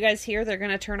 but did you guys hear they're going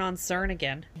to turn on CERN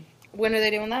again? When are they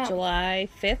doing that? July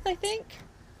 5th, I think?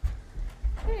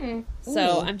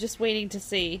 So I'm just waiting to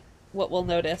see what we'll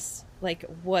notice. Like,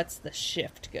 what's the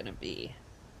shift going to be?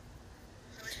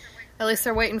 At least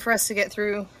they're waiting for us to get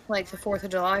through, like, the 4th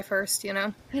of July first, you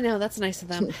know? I know, that's nice of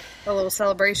them. A little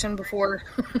celebration before.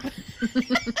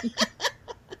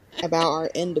 About our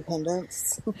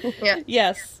independence. Yeah.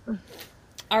 Yes.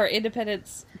 Our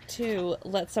independence to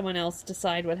let someone else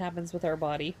decide what happens with our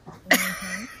body.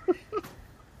 Mm-hmm.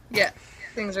 Yeah.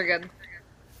 Things are good.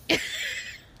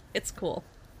 It's cool.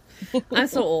 I'm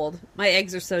so old. My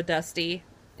eggs are so dusty.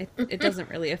 It doesn't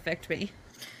really affect me.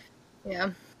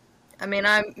 Yeah. I mean,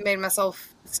 I made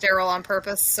myself sterile on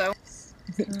purpose, so.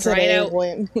 Today, out.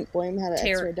 William had an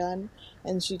Tear- X-ray done,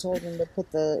 and she told him to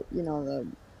put the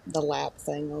lap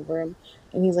thing over him.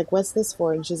 And he's like, what's this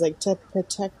for? And she's like, to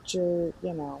protect your,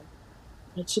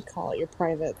 what'd she call it? Your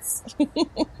privates.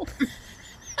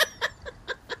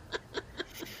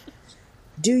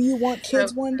 Do you want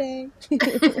kids one day?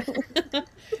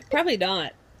 Probably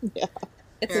not. Yeah.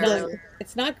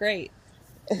 It's not great.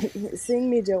 Seeing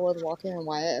me deal with Walker and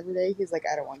Wyatt every day, he's like,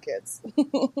 I don't want kids.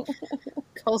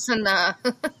 Colson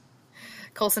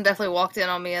definitely walked in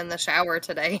on me in the shower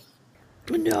today.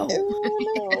 No. Oh,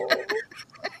 no.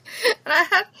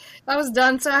 And I was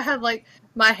done, so I had, like,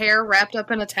 my hair wrapped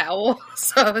up in a towel,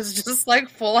 so I was just, like,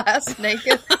 full-ass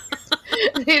naked.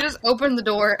 He just opened the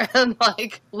door and,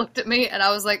 like, looked at me, and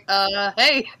I was like,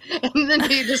 hey. And then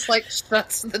he just, like,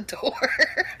 shuts the door.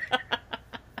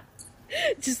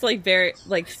 Just, like, very,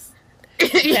 like,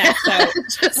 Yeah, passed out.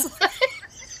 just, like...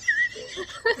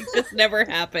 Like, this never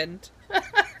happened.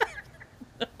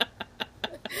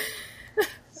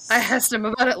 I asked him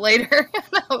about it later,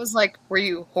 and I was like, were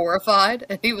you horrified?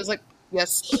 And he was like,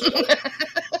 yes. He's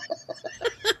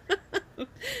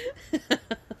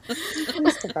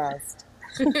the best.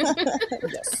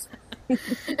 Yes.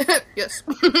 Yes.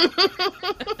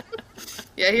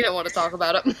 Yeah, he didn't want to talk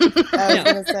about it. I was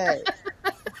going to say,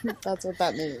 that's what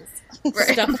that means.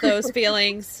 Right. Stuff those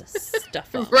feelings. Stuff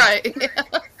them. Right.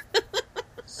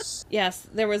 Yes,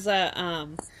 there was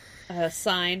a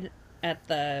sign at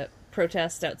the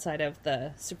protest outside of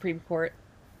the Supreme Court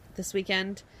this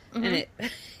weekend, and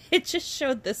it just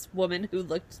showed this woman who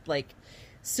looked like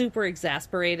super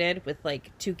exasperated with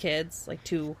like two kids, like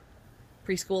two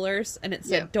preschoolers, and it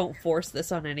said, "Don't force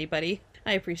this on anybody."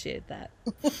 I appreciated that.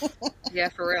 Yeah,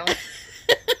 for real.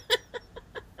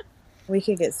 We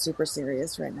could get super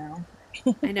serious right now.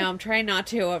 I know, I'm trying not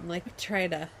to. I'm like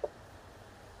trying to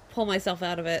pull myself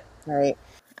out of it. All right.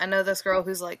 I know this girl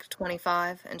who's like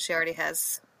 25, and she already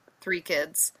has 3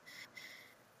 kids.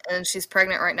 And she's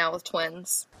pregnant right now with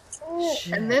twins.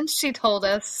 And then she told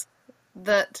us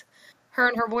that her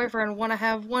and her boyfriend want to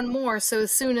have one more, so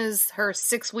as soon as her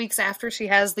 6 weeks after she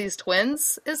has these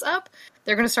twins is up,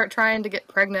 they're going to start trying to get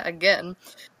pregnant again.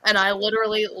 And I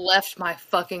literally left my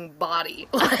fucking body.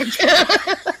 Like,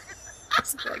 I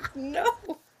was like, no.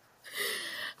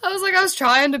 I was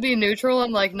trying to be neutral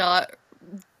and, like, not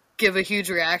give a huge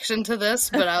reaction to this,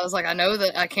 but I was like, I know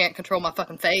that I can't control my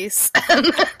fucking face.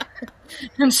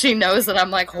 And she knows that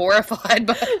I'm, like, horrified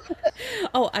by it.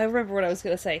 Oh, I remember what I was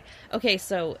going to say. Okay,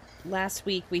 so last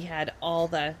week we had all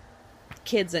the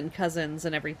kids and cousins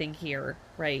and everything here,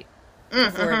 right?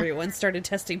 Before everyone started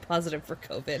testing positive for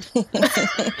COVID.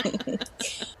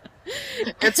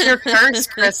 It's your curse,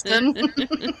 Kristen.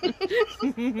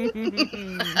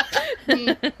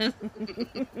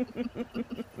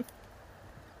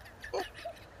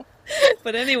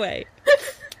 But anyway,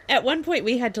 at one point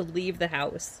we had to leave the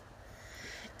house.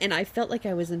 And I felt like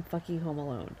I was in fucking Home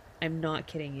Alone. I'm not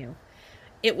kidding you.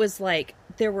 It was like,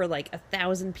 there were like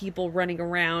 1,000 people running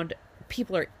around.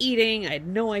 People are eating. I had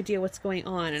no idea what's going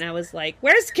on. And I was like,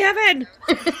 where's Kevin?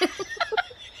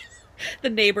 The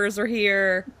neighbors are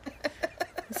here.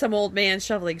 Some old man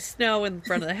shoveling snow in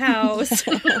front of the house.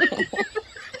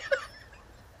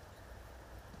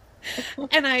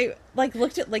 And I like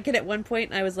looked at Lincoln at one point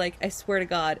and I was like, I swear to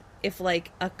God, if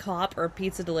like a cop or a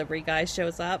pizza delivery guy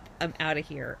shows up, I'm out of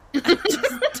here. I'm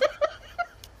just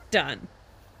done.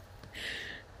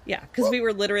 Yeah, because we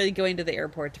were literally going to the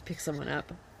airport to pick someone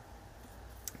up.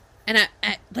 And I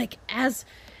like, as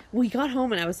we got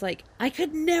home and I was like, I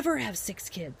could never have 6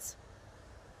 kids.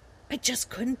 I just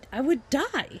couldn't. I would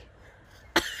die.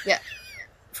 Yeah.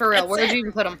 For real. That's Where did it. you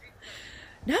even put them?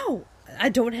 No, I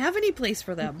don't have any place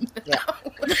for them. Yeah.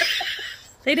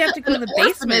 They'd have to go in the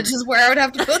Orphanage basement. is where I would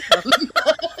have to put them.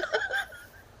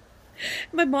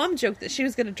 My mom joked that she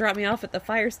was going to drop me off at the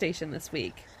fire station this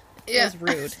week. Yeah. That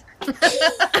was rude.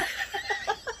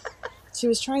 She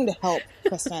was trying to help,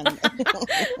 Kristen.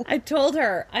 I told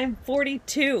her I'm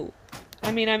 42.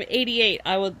 I mean, I'm 88.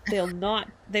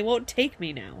 They won't take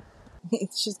me now.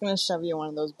 She's gonna shove you in one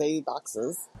of those baby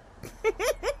boxes.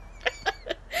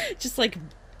 Just like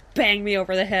bang me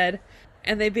over the head.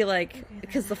 And they'd be like,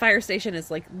 because the fire station is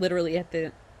like literally at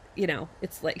the,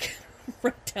 it's like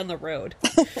right down the road.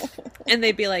 And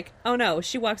they'd be like, oh no,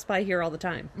 she walks by here all the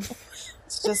time.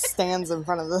 She just stands in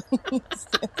front of the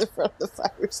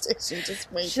fire station.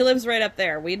 Just wait. She lives right up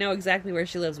there. We know exactly where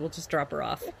she lives. We'll just drop her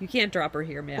off. You can't drop her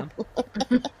here, ma'am.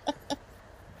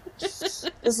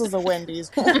 This is a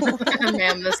Wendy's.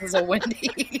 Ma'am, this is a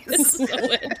Wendy's. This is a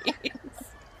Wendy's.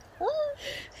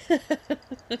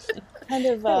 Kind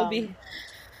of That would be...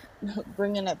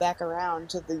 bringing it back around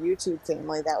to the YouTube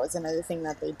family. That was another thing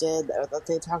that they did, or that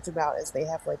they talked about, is they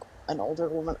have like an older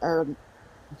an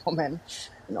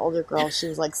older girl. She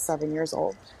was like 7 years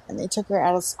old, and they took her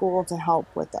out of school to help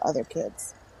with the other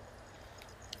kids.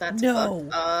 That's No.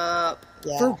 fucked up.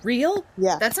 Yeah, For real?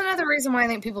 yeah. That's another reason why I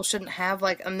think people shouldn't have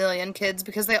like 1 million kids,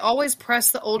 because they always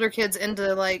press the older kids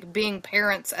into like being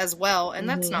parents as well, and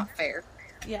that's not fair.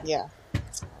 Yeah.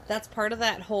 That's part of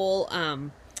that whole,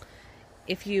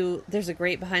 there's a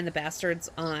great Behind the Bastards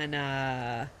on,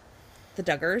 the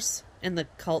Duggars and the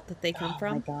cult that they come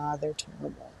from. Oh my God, they're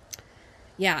terrible.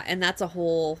 Yeah, and that's a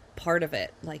whole part of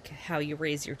it. Like, how you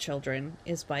raise your children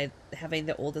is by having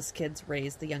the oldest kids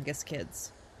raise the youngest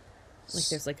kids. Like,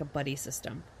 there's like a buddy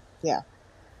system. Yeah.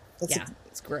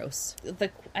 It's gross.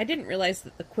 I didn't realize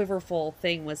that the Quiverful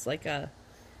thing was like I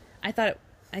thought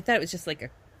it was just like a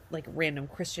random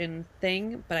Christian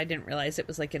thing, but I didn't realize it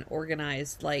was like an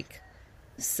organized like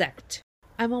sect.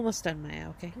 I'm almost done, Maya,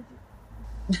 okay?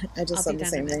 I just I'll be said the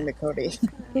done same in a thing to Cody.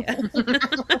 Yeah.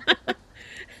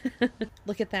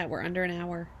 Look at that, we're under an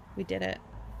hour. We did it.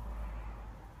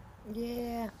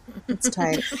 Yeah. It's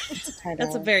tight. It's a tight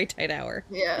That's a hour. very tight hour.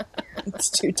 Yeah. It's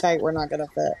too tight. We're not going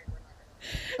to fit.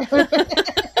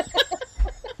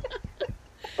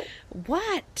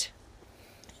 What?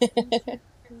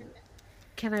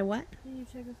 Can I what? Can you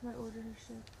check if my order has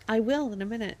shipped? I will in a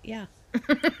minute, yeah.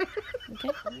 Okay.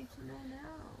 I need to know now.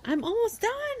 I'm almost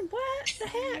done. What the I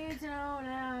heck? need to know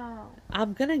now.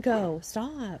 I'm gonna go.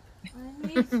 Stop. I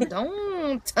need to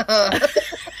Don't.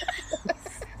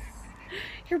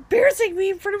 You're embarrassing me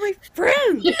in front of my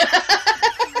friends. know.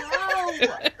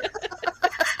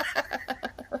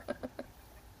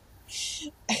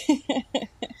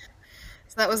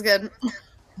 So that was good.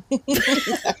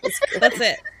 That's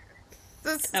it.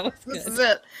 This That was this good. is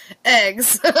it.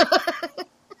 Eggs.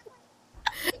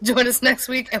 Join us next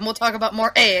week and we'll talk about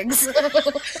more eggs.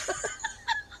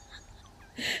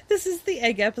 This is the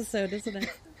egg episode, isn't it?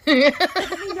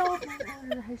 Let me know if my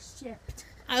order has shipped.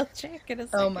 I'll check in a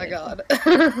second. Oh my god.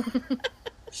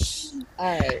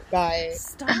 All right. Bye.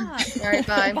 Stop. Alright,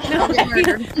 bye. Don't get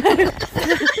murdered.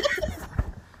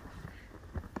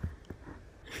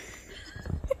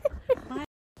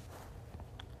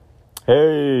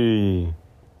 Hey.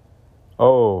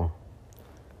 Oh.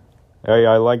 Hey,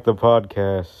 I like the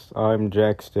podcast. I'm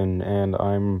Jackson, and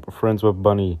I'm friends with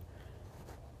Bunny.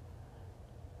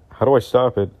 How do I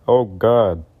stop it? Oh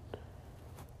God.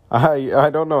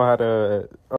 I don't know how to.